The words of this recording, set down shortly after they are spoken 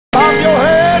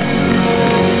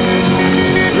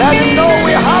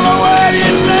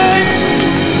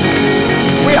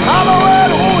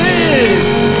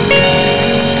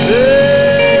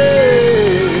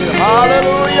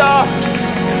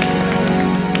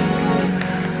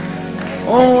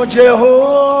Oh Jehovah.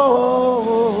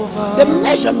 The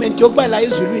measurement yokuba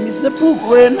ezulwini is the book.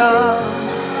 Wena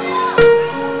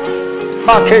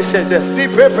makeshe de si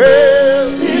pepe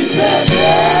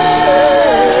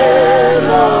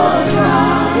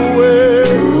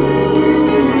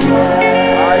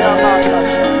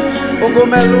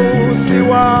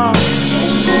ungumelusiwa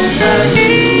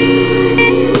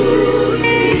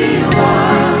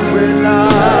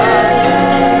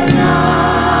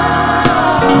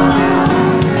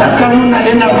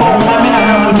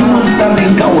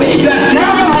The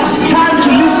devil has time to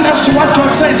listen as to what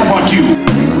God says about you.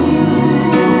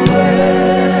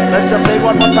 Let's just say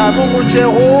one more time. Oh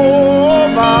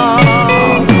Jehovah.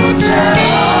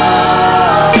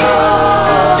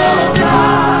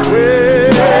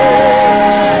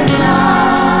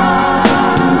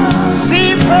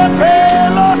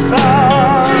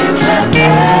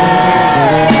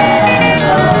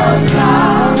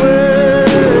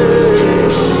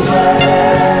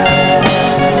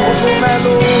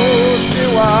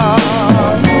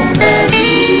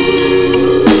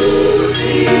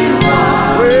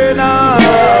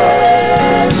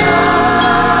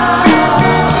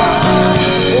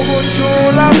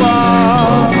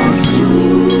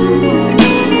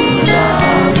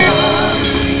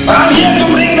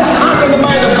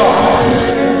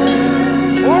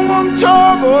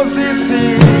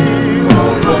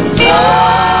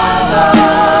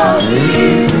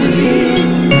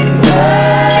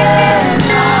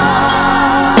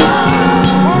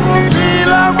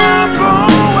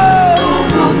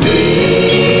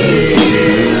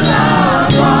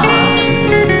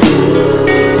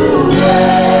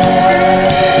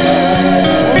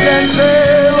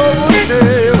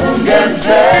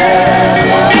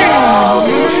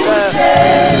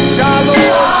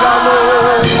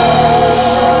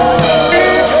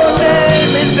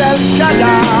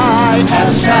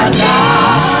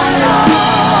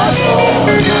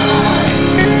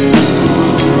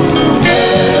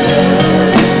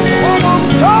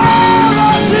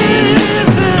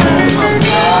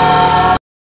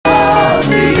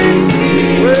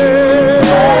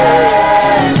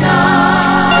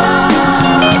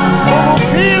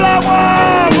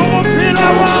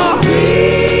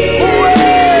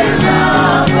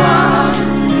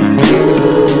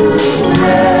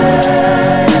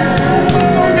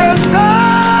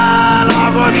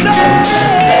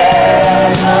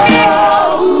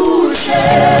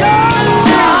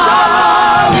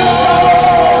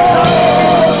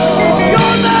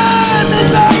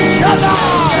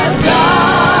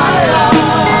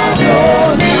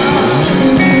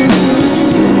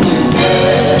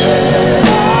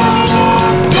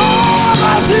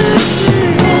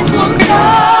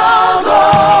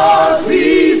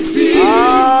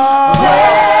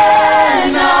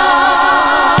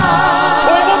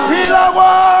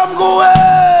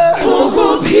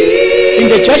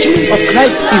 Of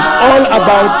Christ is all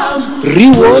about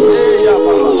rewards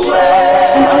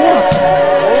and awards.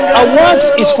 Awards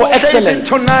is for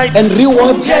excellence, and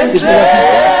reward is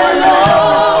for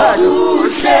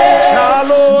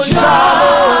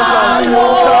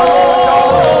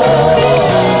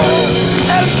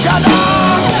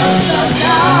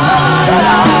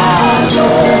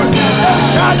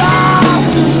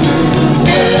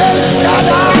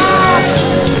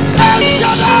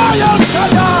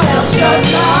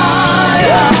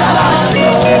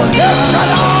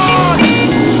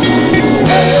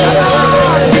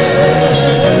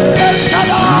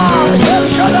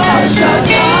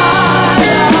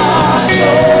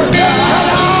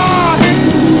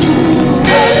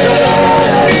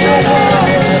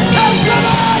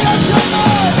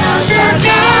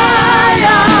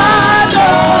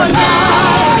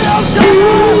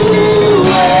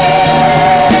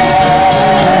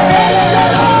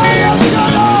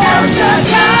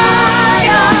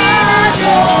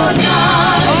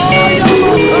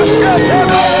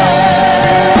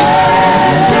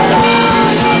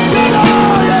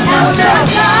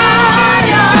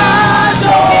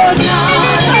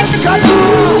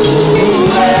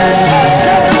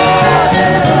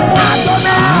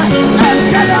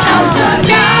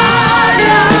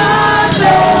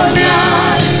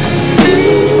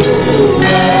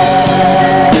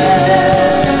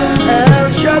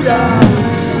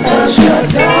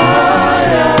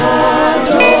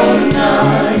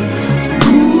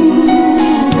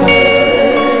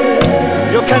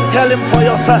Tell him for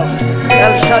yourself.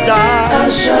 El Shaddai. El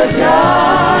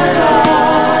Shaddai.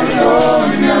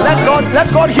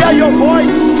 Let God hear your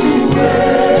voice.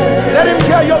 Let him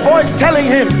hear your voice telling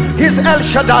him he's El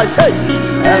Shaddai. Say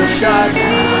El Shaddai.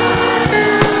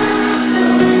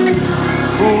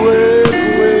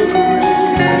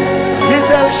 He's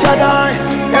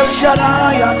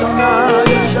Shaddai, Adonai, El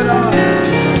Shaddai.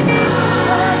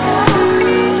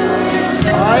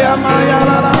 I am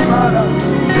Ayala.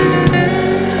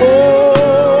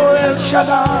 Oh, El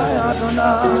Shaddai,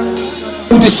 Adonai.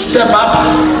 To step up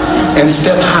and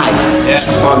step high.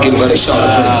 I'll give God a shout of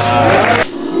praise.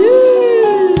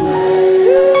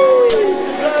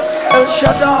 El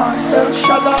Shaddai, El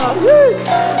Shaddai,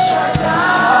 El Shaddai,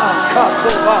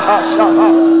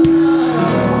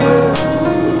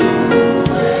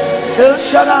 El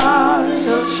Shaddai,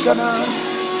 El Shaddai,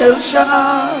 El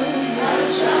Shaddai.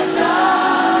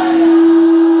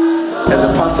 As a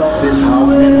pastor of this house,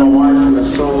 me and my wife, we are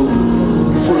so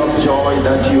full of joy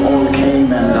that you all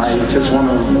came, and I just want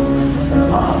to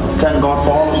thank God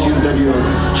for all of you that you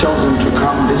have chosen to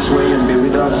come this way and be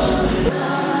with us.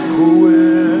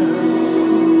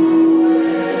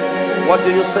 What do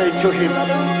you say to him?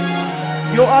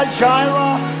 You are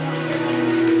Jireh.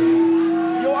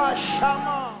 You are Shammah.